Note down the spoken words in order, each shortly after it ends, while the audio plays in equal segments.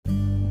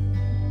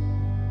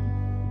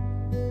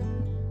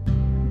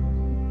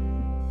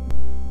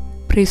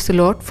Praise the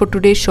Lord. For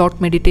today's short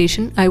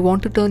meditation, I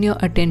want to turn your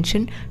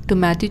attention to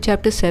Matthew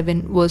chapter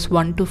 7, verse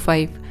 1 to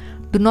 5.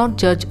 Do not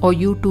judge, or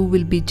you too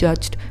will be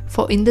judged.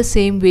 For in the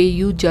same way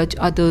you judge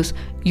others,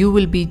 you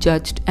will be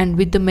judged, and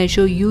with the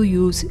measure you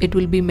use, it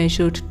will be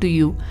measured to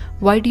you.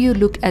 Why do you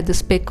look at the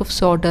speck of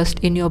sawdust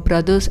in your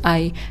brother's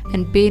eye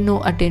and pay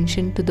no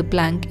attention to the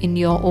plank in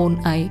your own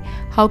eye?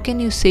 How can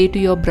you say to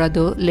your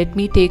brother, "Let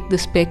me take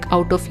the speck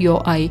out of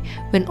your eye,"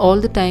 when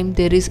all the time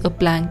there is a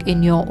plank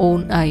in your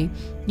own eye?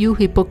 You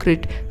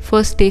hypocrite,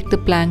 first take the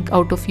plank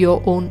out of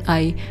your own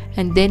eye,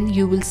 and then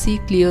you will see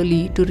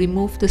clearly to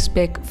remove the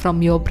speck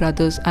from your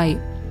brother's eye.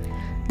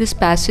 This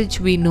passage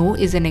we know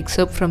is an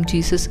excerpt from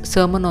Jesus'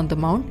 Sermon on the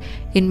Mount.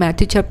 In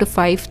Matthew chapter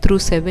 5 through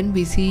 7,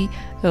 we see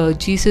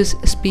Jesus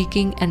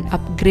speaking and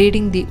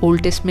upgrading the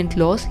Old Testament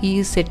laws. He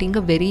is setting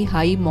a very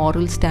high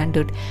moral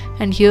standard.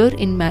 And here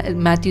in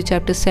Matthew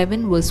chapter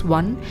 7 verse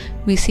 1,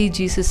 we see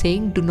Jesus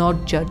saying, "Do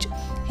not judge."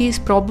 He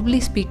is probably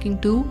speaking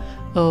to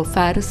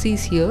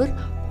Pharisees here,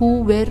 who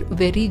were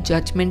very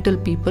judgmental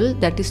people.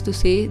 That is to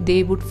say,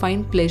 they would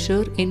find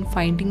pleasure in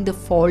finding the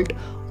fault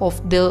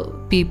of the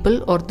people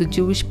or the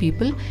Jewish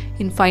people,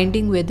 in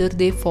finding whether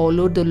they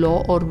followed the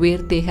law or where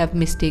they have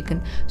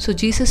mistaken. So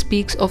Jesus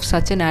speaks of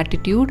such an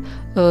attitude,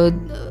 a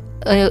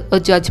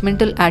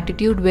judgmental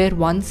attitude where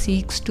one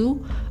seeks to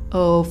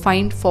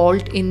find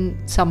fault in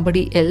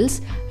somebody else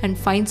and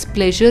finds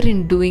pleasure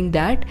in doing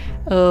that,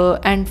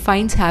 and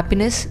finds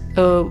happiness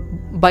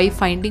by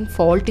finding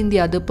fault in the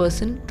other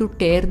person to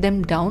tear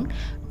them down,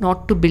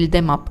 not to build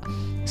them up.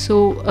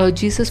 So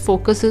Jesus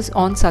focuses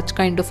on such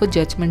kind of a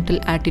judgmental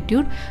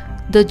attitude,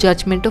 the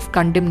judgment of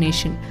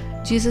condemnation.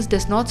 Jesus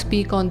does not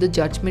speak on the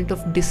judgment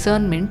of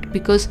discernment,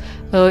 because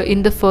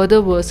in the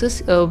further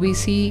verses we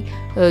see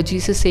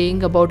Jesus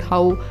saying about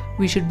how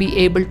we should be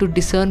able to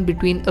discern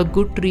between a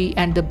good tree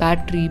and the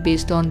bad tree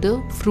based on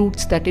the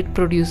fruits that it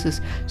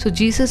produces. So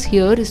Jesus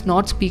here is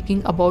not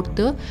speaking about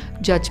the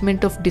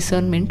judgment of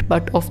discernment,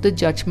 but of the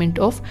judgment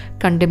of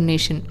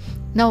condemnation.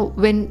 Now,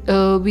 when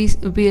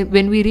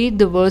we read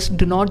the verse,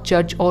 "Do not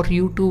judge, or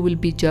you too will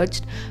be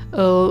judged,"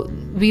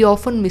 we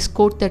often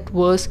misquote that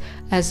verse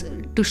as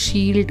to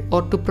shield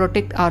or to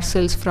protect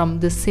ourselves from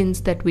the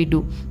sins that we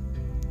do.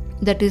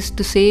 That is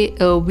to say,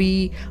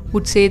 we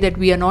would say that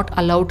we are not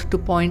allowed to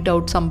point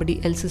out somebody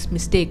else's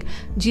mistake.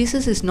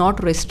 Jesus is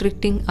not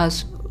restricting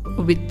us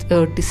with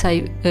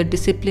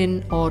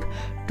discipline or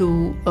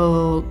to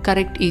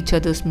correct each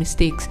other's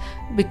mistakes,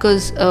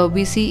 because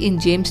we see in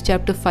James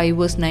chapter 5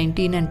 verse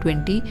 19 and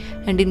 20,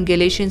 and in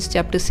Galatians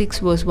chapter 6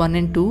 verse 1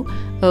 and 2,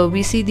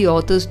 we see the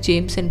authors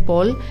James and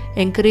Paul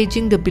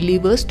encouraging the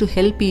believers to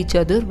help each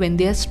other when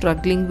they are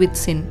struggling with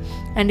sin.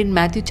 And in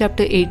Matthew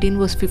chapter 18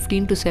 verse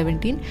 15 to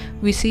 17,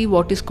 we see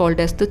what is called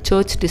as the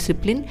church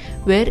discipline,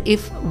 where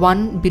if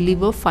one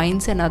believer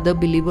finds another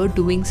believer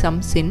doing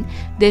some sin,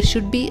 there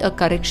should be a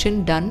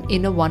correction done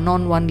in a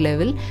one-on-one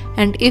level,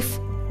 and if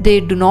they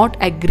do not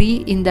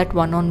agree in that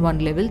one-on-one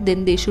level,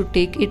 then they should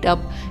take it up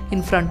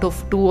in front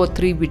of 2 or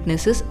 3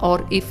 witnesses,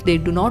 or if they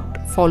do not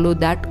follow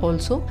that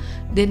also,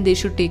 then they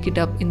should take it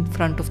up in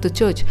front of the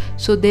church.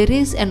 So there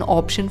is an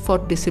option for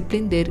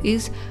discipline. There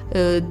is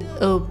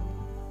a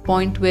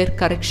point where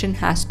correction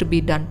has to be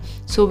done.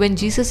 So when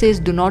Jesus says,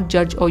 "Do not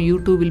judge, or you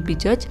too will be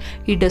judged,"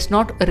 he does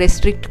not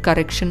restrict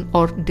correction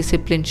or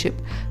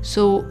discipleship.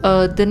 So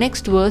the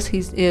next verse,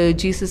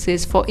 Jesus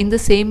says, "For in the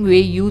same way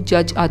you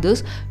judge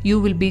others, you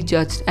will be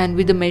judged, and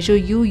with the measure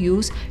you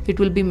use, it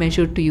will be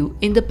measured to you."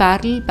 In the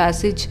parallel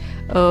passage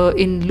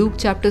in Luke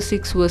chapter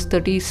 6 verse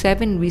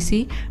 37, we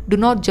see, "Do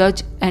not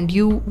judge, and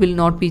you will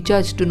not be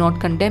judged. Do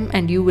not condemn,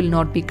 and you will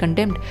not be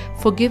condemned.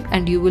 Forgive,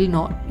 and you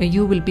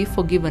will be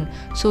forgiven."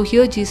 So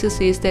here Jesus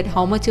says that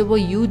how much ever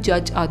you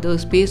judge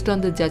others based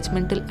on the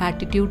judgmental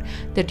attitude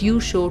that you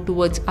show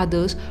towards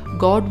others,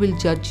 God will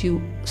judge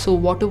you. So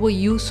whatever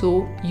you sow,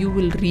 you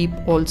will reap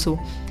also.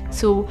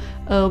 So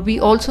we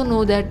also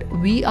know that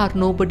we are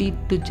nobody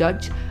to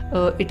judge.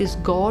 It is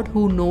God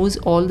who knows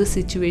all the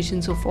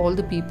situations of all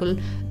the people,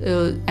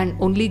 and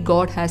only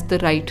God has the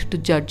right to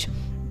judge.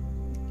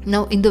 Now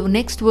in the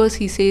next verse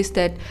he says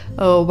that,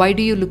 "Why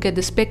do you look at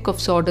the speck of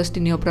sawdust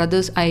in your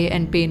brother's eye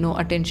and pay no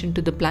attention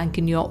to the plank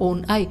in your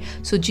own eye?"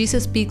 So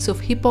Jesus speaks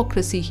of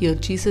hypocrisy here.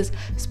 Jesus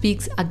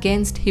speaks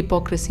against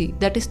hypocrisy.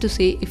 That is to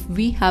say, if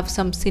we have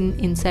some sin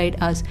inside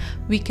us,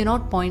 we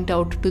cannot point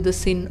out to the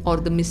sin or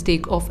the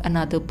mistake of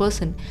another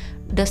person.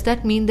 Does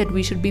that mean that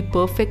we should be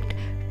perfect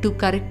to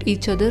correct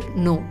each other?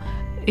 No.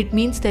 It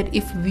means that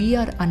if we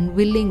are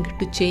unwilling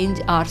to change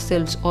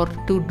ourselves or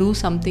to do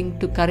something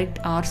to correct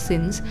our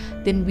sins,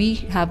 then we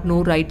have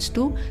no rights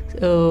to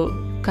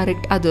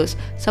correct others.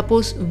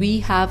 Suppose we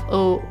have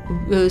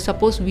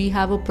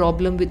a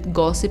problem with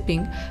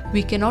gossiping,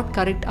 we cannot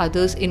correct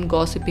others in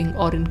gossiping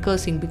or in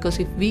cursing, because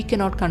if we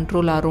cannot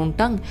control our own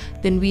tongue,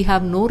 then we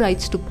have no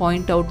rights to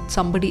point out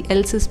somebody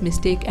else's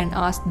mistake and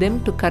ask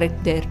them to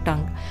correct their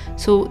tongue.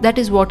 So that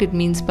is what it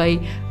means by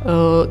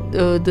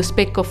the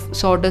speck of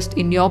sawdust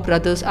in your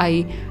brother's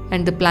eye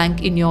and the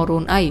plank in your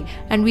own eye.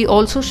 And we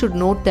also should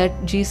note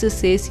that Jesus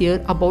says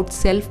here about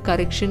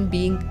self-correction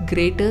being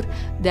greater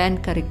than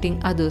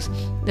correcting others.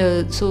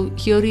 So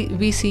here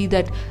we see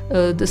that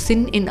the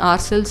sin in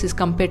ourselves is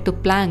compared to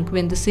plank,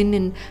 when the sin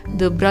in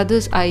the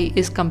brother's eye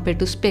is compared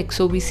to speck.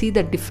 So we see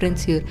that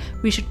difference here.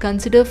 We should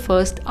consider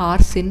first our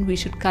sin, we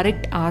should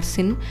correct our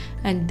sin,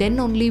 and then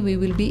only we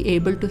will be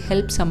able to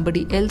help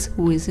somebody else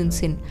who is in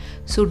sin.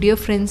 So dear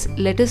friends,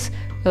 let us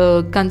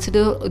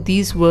consider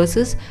these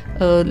verses.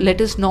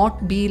 Let us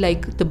not be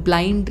like the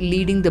blind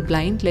leading the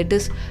blind. Let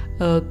us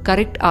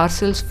correct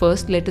ourselves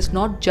first. Let us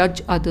not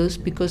judge others,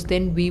 because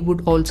then we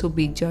would also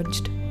be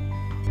judged.